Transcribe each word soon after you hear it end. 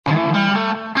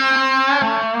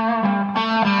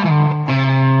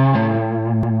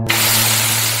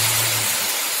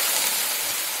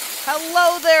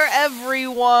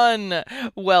everyone.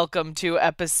 Welcome to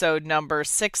episode number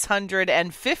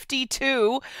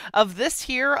 652 of this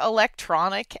here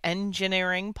electronic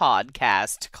engineering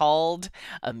podcast called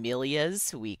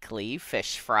Amelia's Weekly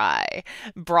Fish Fry,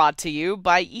 brought to you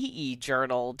by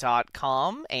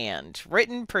eejournal.com and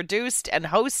written, produced, and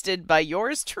hosted by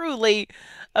yours truly,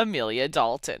 Amelia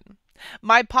Dalton.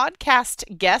 My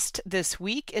podcast guest this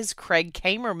week is Craig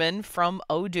Kammerman from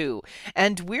Odoo,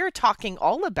 and we're talking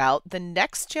all about the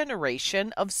next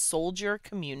generation of soldier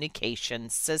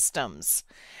communication systems.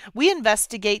 We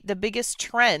investigate the biggest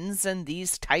trends in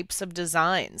these types of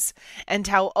designs and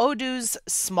how Odoo's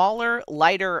smaller,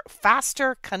 lighter,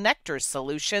 faster connector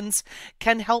solutions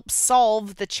can help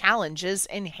solve the challenges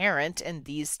inherent in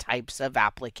these types of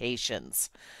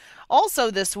applications. Also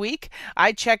this week,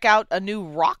 I check out a new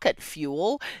rocket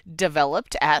fuel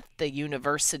developed at the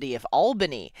University of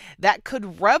Albany that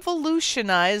could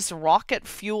revolutionize rocket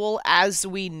fuel as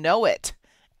we know it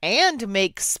and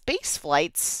make space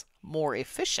flights more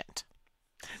efficient.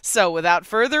 So without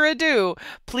further ado,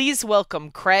 please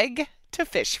welcome Craig to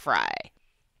Fish Fry.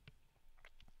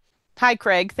 Hi,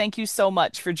 Craig. Thank you so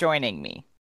much for joining me.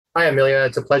 Hi, Amelia.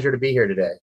 It's a pleasure to be here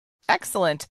today.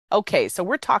 Excellent. Okay, so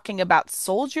we're talking about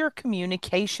soldier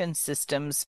communication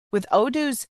systems with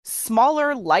Odoo's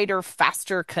smaller, lighter,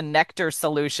 faster connector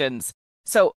solutions.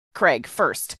 So, Craig,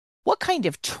 first, what kind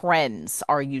of trends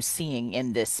are you seeing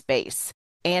in this space?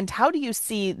 And how do you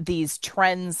see these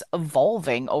trends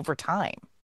evolving over time?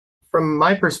 From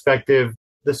my perspective,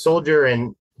 the soldier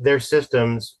and their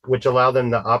systems, which allow them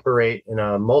to operate in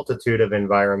a multitude of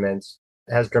environments,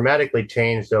 has dramatically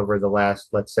changed over the last,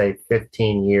 let's say,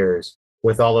 15 years.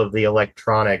 With all of the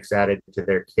electronics added to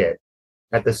their kit.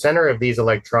 At the center of these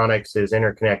electronics is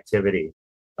interconnectivity.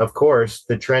 Of course,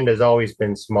 the trend has always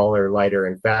been smaller, lighter,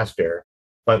 and faster,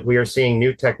 but we are seeing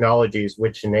new technologies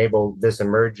which enable this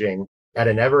emerging at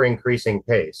an ever-increasing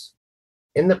pace.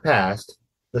 In the past,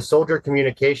 the soldier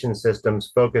communication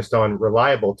systems focused on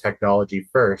reliable technology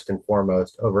first and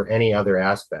foremost over any other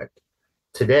aspect.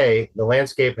 Today, the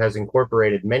landscape has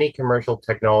incorporated many commercial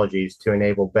technologies to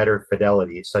enable better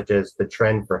fidelity, such as the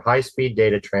trend for high-speed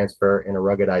data transfer in a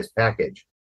ruggedized package.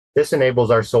 This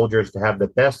enables our soldiers to have the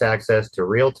best access to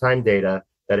real-time data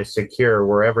that is secure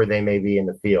wherever they may be in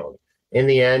the field. In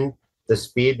the end, the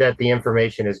speed that the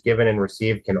information is given and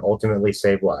received can ultimately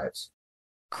save lives.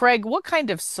 Craig, what kind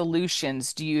of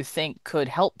solutions do you think could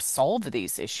help solve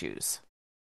these issues?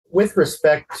 With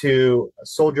respect to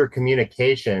soldier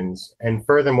communications and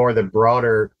furthermore the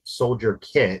broader soldier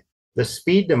kit, the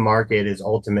speed to market is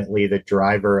ultimately the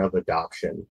driver of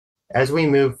adoption. As we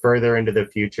move further into the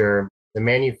future, the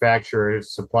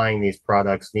manufacturers supplying these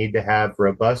products need to have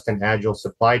robust and agile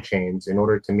supply chains in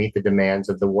order to meet the demands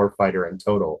of the warfighter in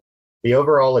total. The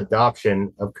overall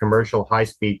adoption of commercial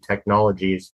high-speed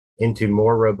technologies into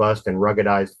more robust and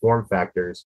ruggedized form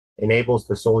factors enables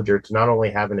the soldier to not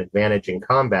only have an advantage in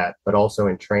combat, but also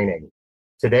in training.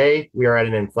 Today, we are at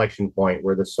an inflection point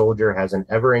where the soldier has an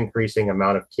ever-increasing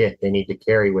amount of kit they need to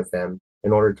carry with them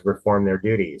in order to perform their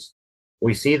duties.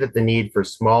 We see that the need for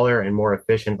smaller and more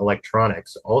efficient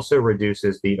electronics also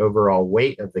reduces the overall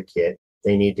weight of the kit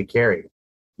they need to carry.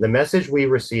 The message we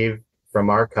receive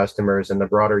from our customers and the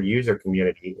broader user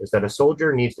community is that a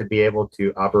soldier needs to be able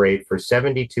to operate for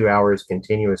 72 hours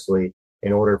continuously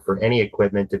in order for any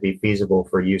equipment to be feasible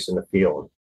for use in the field.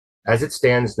 As it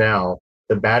stands now,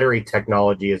 the battery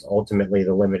technology is ultimately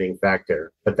the limiting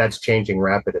factor, but that's changing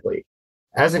rapidly.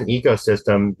 As an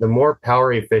ecosystem, the more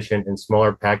power efficient and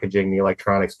smaller packaging the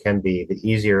electronics can be, the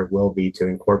easier it will be to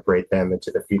incorporate them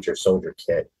into the future soldier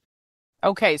kit.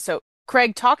 Okay, so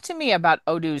Craig, talk to me about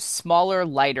Odoo's smaller,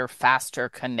 lighter, faster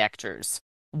connectors.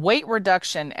 Weight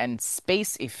reduction and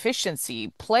space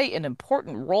efficiency play an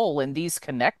important role in these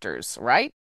connectors, right?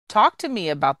 Talk to me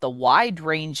about the wide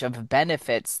range of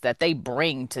benefits that they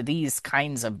bring to these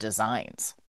kinds of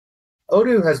designs.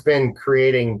 Odoo has been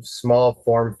creating small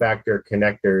form factor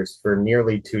connectors for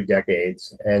nearly 2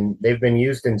 decades, and they've been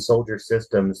used in soldier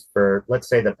systems for, let's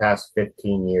say, the past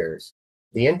 15 years.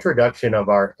 The introduction of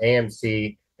our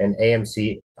AMC and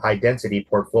AMC high density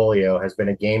portfolio has been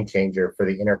a game changer for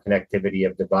the interconnectivity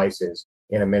of devices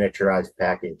in a miniaturized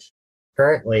package.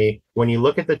 Currently, when you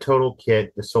look at the total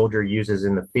kit the soldier uses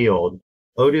in the field,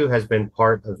 Odoo has been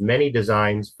part of many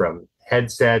designs from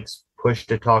headsets,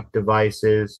 push-to-talk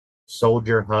devices,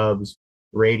 soldier hubs,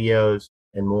 radios,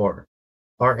 and more.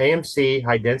 Our AMC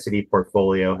high density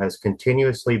portfolio has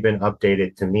continuously been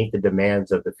updated to meet the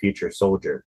demands of the future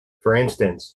soldier. For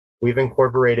instance, we've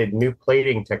incorporated new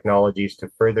plating technologies to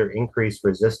further increase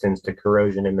resistance to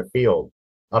corrosion in the field,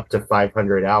 up to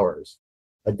 500 hours.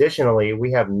 Additionally,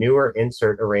 we have newer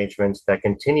insert arrangements that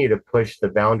continue to push the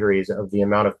boundaries of the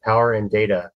amount of power and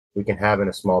data we can have in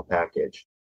a small package.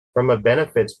 From a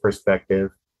benefits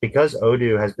perspective, because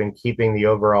Odoo has been keeping the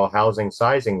overall housing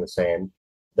sizing the same,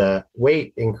 the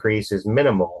weight increase is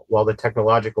minimal while the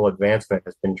technological advancement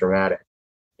has been dramatic.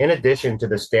 In addition to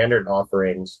the standard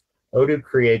offerings, Odoo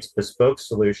creates bespoke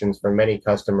solutions for many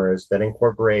customers that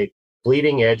incorporate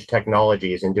bleeding edge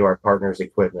technologies into our partners'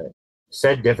 equipment.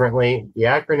 Said differently, the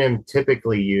acronym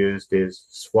typically used is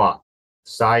SWAP,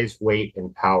 size, weight,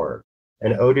 and power.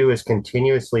 And Odoo is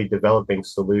continuously developing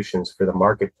solutions for the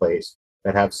marketplace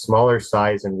that have smaller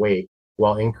size and weight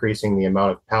while increasing the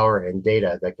amount of power and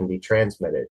data that can be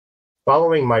transmitted.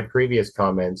 Following my previous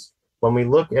comments, when we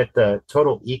look at the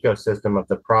total ecosystem of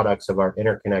the products of our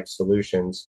interconnect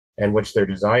solutions and which they're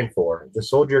designed for, the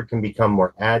soldier can become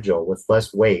more agile with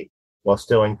less weight while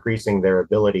still increasing their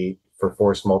ability for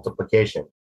force multiplication.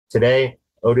 Today,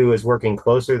 Odoo is working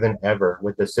closer than ever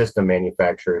with the system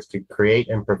manufacturers to create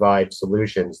and provide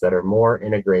solutions that are more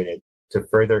integrated to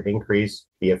further increase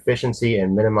the efficiency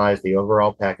and minimize the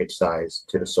overall package size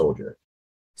to the soldier.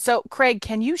 So, Craig,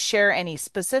 can you share any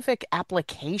specific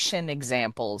application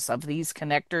examples of these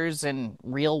connectors in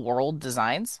real world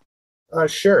designs?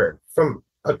 Sure. From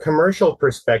a commercial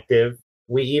perspective,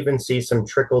 we even see some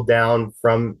trickle down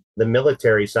from the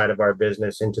military side of our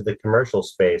business into the commercial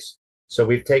space. So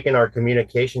we've taken our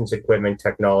communications equipment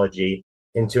technology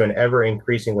into an ever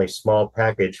increasingly small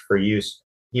package for use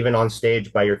even on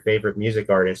stage by your favorite music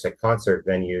artists at concert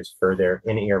venues for their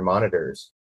in-ear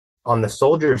monitors. On the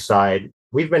soldier side,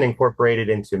 we've been incorporated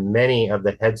into many of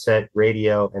the headset,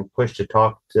 radio, and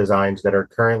push-to-talk designs that are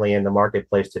currently in the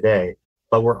marketplace today,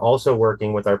 but we're also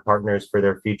working with our partners for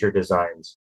their future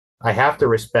designs. I have to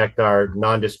respect our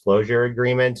non-disclosure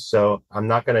agreement, so I'm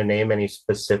not going to name any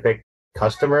specific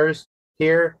customers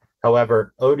here.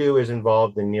 However, Odoo is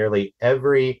involved in nearly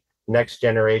every next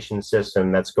generation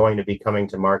system that's going to be coming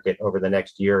to market over the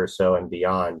next year or so and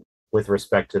beyond with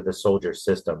respect to the soldier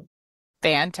system.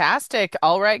 Fantastic.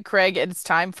 All right, Craig, it's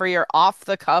time for your off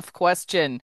the cuff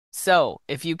question. So,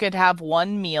 if you could have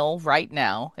one meal right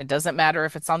now, it doesn't matter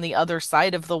if it's on the other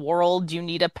side of the world, you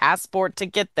need a passport to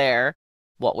get there,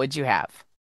 what would you have?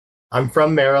 I'm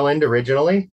from Maryland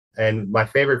originally, and my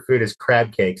favorite food is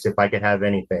crab cakes if I could have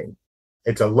anything.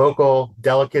 It's a local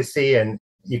delicacy, and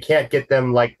you can't get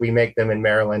them like we make them in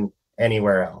Maryland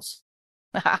anywhere else.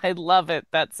 I love it.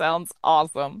 That sounds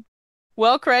awesome.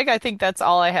 Well, Craig, I think that's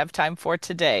all I have time for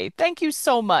today. Thank you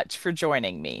so much for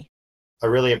joining me. I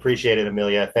really appreciate it,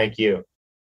 Amelia. Thank you.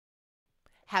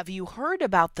 Have you heard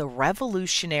about the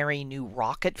revolutionary new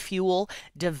rocket fuel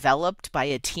developed by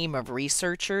a team of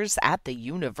researchers at the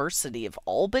University of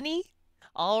Albany?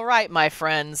 All right, my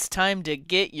friends, time to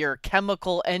get your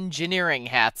chemical engineering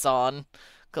hats on,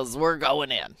 'cause we're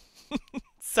going in.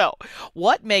 So,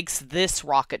 what makes this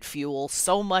rocket fuel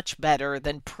so much better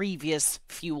than previous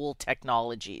fuel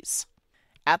technologies?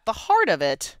 At the heart of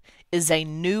it is a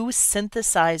new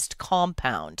synthesized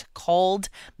compound called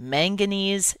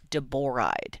manganese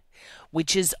diboride,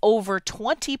 which is over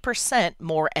 20%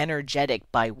 more energetic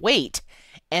by weight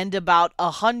and about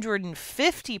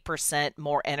 150%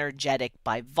 more energetic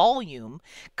by volume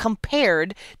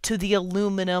compared to the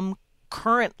aluminum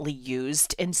currently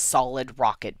used in solid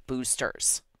rocket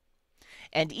boosters.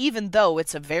 And even though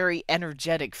it's a very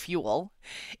energetic fuel,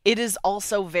 it is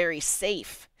also very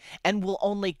safe and will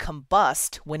only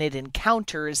combust when it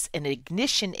encounters an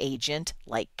ignition agent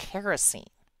like kerosene.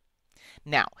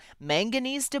 Now,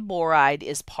 manganese diboride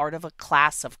is part of a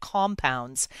class of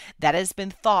compounds that has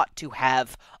been thought to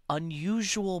have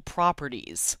unusual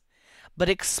properties. But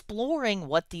exploring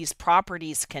what these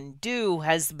properties can do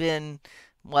has been,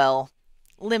 well,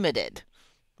 limited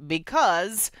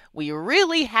because we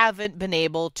really haven't been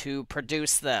able to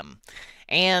produce them.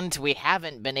 And we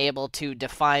haven't been able to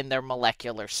define their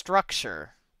molecular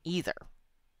structure either.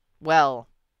 Well,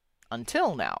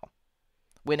 until now,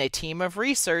 when a team of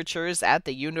researchers at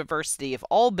the University of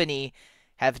Albany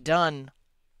have done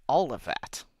all of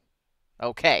that.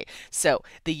 Okay, so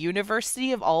the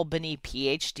University of Albany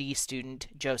PhD student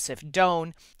Joseph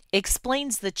Doan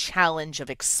explains the challenge of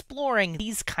exploring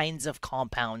these kinds of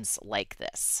compounds like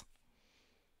this.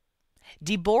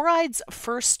 Diborides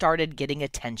first started getting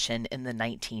attention in the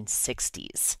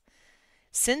 1960s.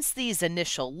 Since these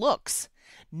initial looks,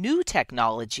 new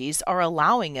technologies are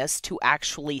allowing us to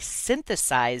actually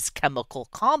synthesize chemical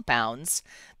compounds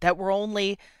that were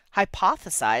only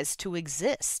hypothesized to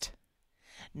exist.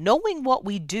 Knowing what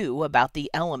we do about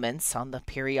the elements on the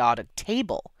periodic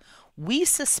table, We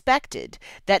suspected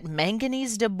that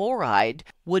manganese diboride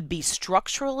would be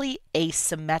structurally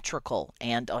asymmetrical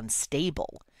and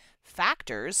unstable,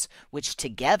 factors which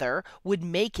together would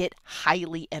make it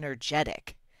highly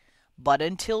energetic. But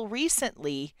until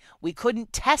recently, we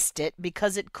couldn't test it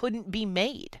because it couldn't be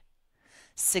made.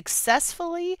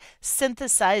 Successfully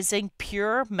synthesizing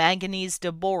pure manganese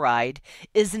diboride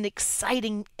is an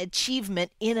exciting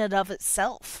achievement in and of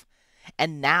itself.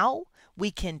 And now we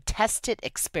can test it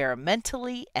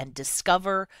experimentally and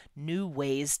discover new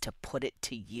ways to put it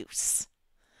to use.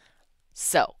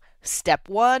 So, step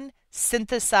 1,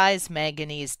 synthesize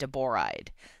manganese diboride.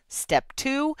 Step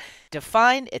 2,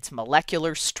 define its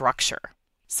molecular structure.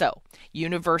 So,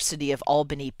 University of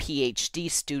Albany PhD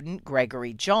student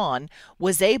Gregory John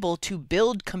was able to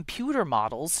build computer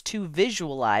models to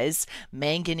visualize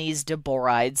manganese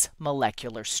diboride's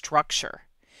molecular structure.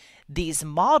 These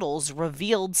models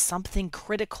revealed something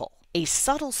critical, a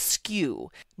subtle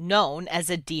skew known as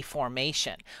a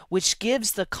deformation, which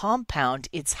gives the compound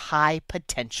its high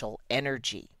potential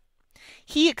energy.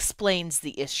 He explains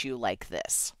the issue like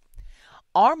this.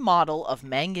 Our model of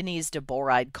manganese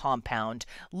diboride compound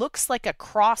looks like a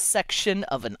cross-section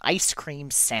of an ice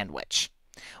cream sandwich,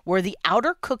 where the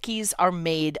outer cookies are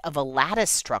made of a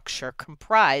lattice structure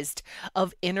comprised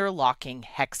of interlocking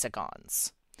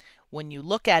hexagons. When you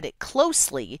look at it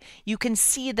closely, you can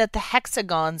see that the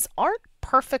hexagons aren't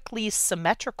perfectly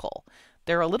symmetrical.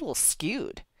 They're a little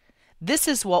skewed. This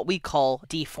is what we call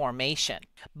deformation.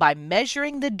 By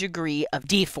measuring the degree of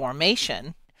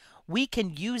deformation, we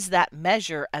can use that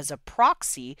measure as a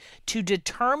proxy to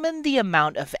determine the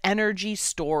amount of energy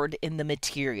stored in the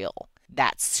material.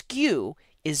 That skew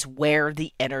is where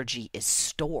the energy is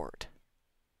stored.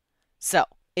 So,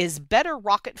 is better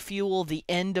rocket fuel the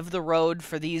end of the road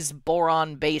for these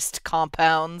boron-based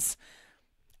compounds?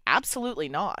 Absolutely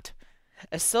not.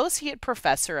 Associate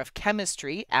Professor of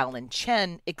Chemistry Alan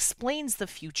Chen explains the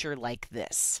future like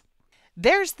this.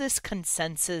 There's this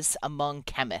consensus among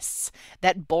chemists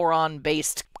that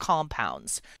boron-based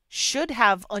compounds should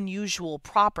have unusual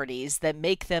properties that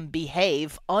make them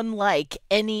behave unlike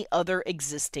any other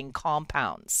existing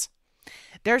compounds.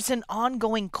 There's an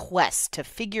ongoing quest to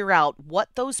figure out what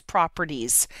those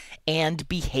properties and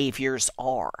behaviors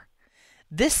are.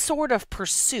 This sort of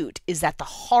pursuit is at the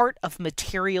heart of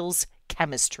materials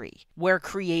chemistry, where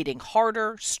creating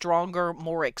harder, stronger,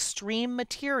 more extreme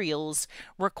materials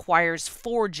requires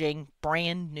forging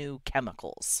brand new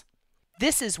chemicals.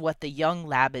 This is what the Young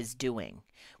Lab is doing,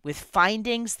 with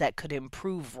findings that could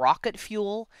improve rocket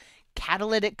fuel,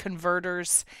 catalytic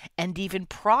converters, and even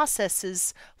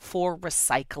processes for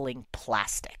recycling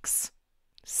plastics.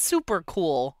 Super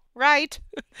cool, right?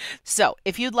 So,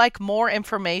 if you'd like more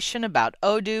information about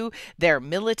Odoo, their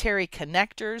military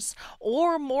connectors,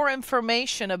 or more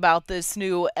information about this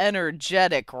new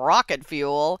energetic rocket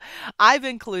fuel, I've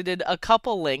included a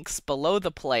couple links below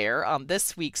the player on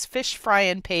this week's Fish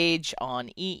Fryin' page on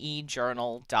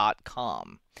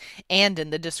eejournal.com, and in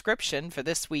the description for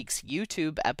this week's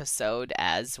YouTube episode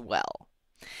as well.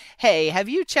 Hey, have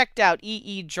you checked out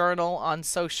EE Journal on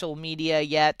social media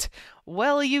yet?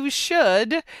 Well, you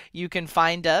should. You can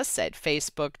find us at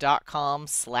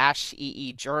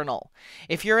facebook.com/EEJournal.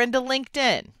 If you're into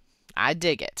LinkedIn, I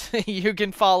dig it. You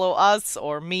can follow us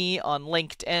or me on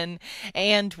LinkedIn,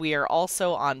 and we are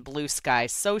also on Blue Sky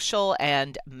Social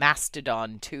and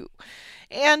Mastodon too.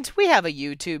 And we have a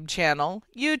YouTube channel,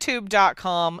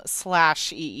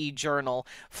 youtube.com/EEJournal.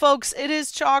 Folks, it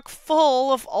is chock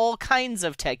full of all kinds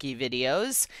of techie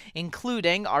videos,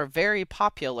 including our very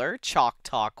popular Chalk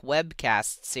Talk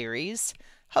webcast series,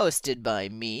 hosted by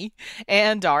me,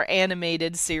 and our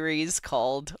animated series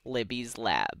called Libby's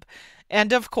Lab.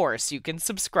 And of course, you can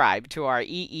subscribe to our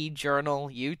EE Journal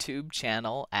YouTube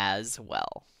channel as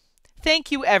well.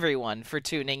 Thank you everyone for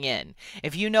tuning in.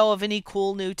 If you know of any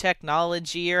cool new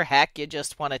technology or heck you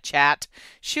just want to chat,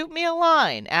 shoot me a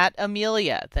line at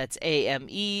Amelia, that's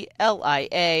AMELIA,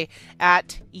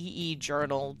 at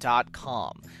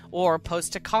eejournal.com, or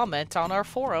post a comment on our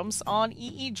forums on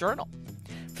EE Journal.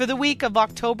 For the week of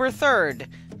October 3rd,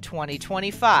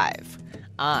 2025,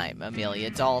 I'm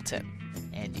Amelia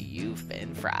Dalton, and you've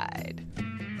been fried.